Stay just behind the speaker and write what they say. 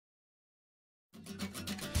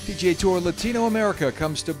PGA TOUR Latinoamerica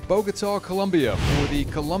comes to Bogota, Colombia for the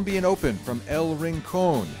Colombian Open from El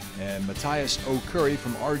Rincón. And Matias O'Curry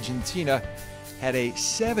from Argentina had a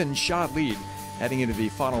 7-shot lead heading into the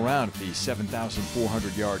final round of the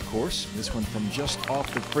 7,400-yard course. This one from just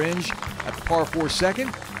off the fringe at the par 4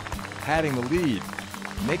 second, padding the lead.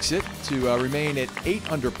 Makes it to remain at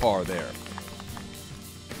 8 under par there.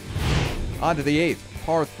 On to the 8th,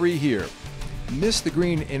 par 3 here. Missed the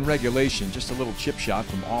green in regulation, just a little chip shot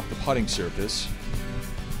from off the putting surface.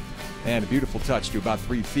 And a beautiful touch to about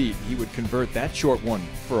 3 feet. He would convert that short one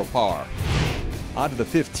for a par. On to the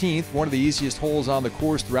 15th, one of the easiest holes on the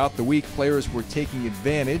course throughout the week. Players were taking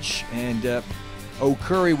advantage, and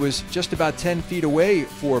O'Curry was just about 10 feet away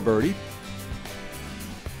for a birdie.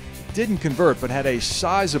 Didn't convert, but had a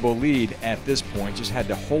sizable lead at this point. Just had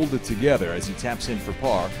to hold it together as he taps in for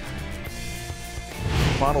par.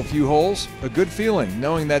 Final few holes, a good feeling,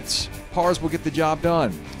 knowing that pars will get the job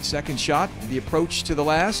done. Second shot, the approach to the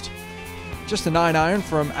last. Just a 9-iron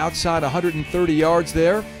from outside 130 yards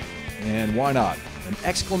there. And why not? An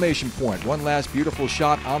exclamation point. One last beautiful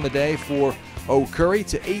shot on the day for O'Curry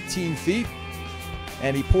to 18 feet.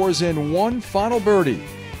 And he pours in one final birdie.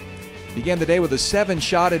 Began the day with a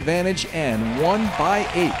 7-shot advantage and won by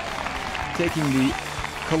 8. Taking the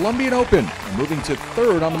Colombian Open and moving to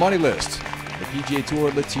 3rd on the money list. The PGA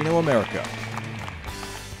TOUR Latinoamerica.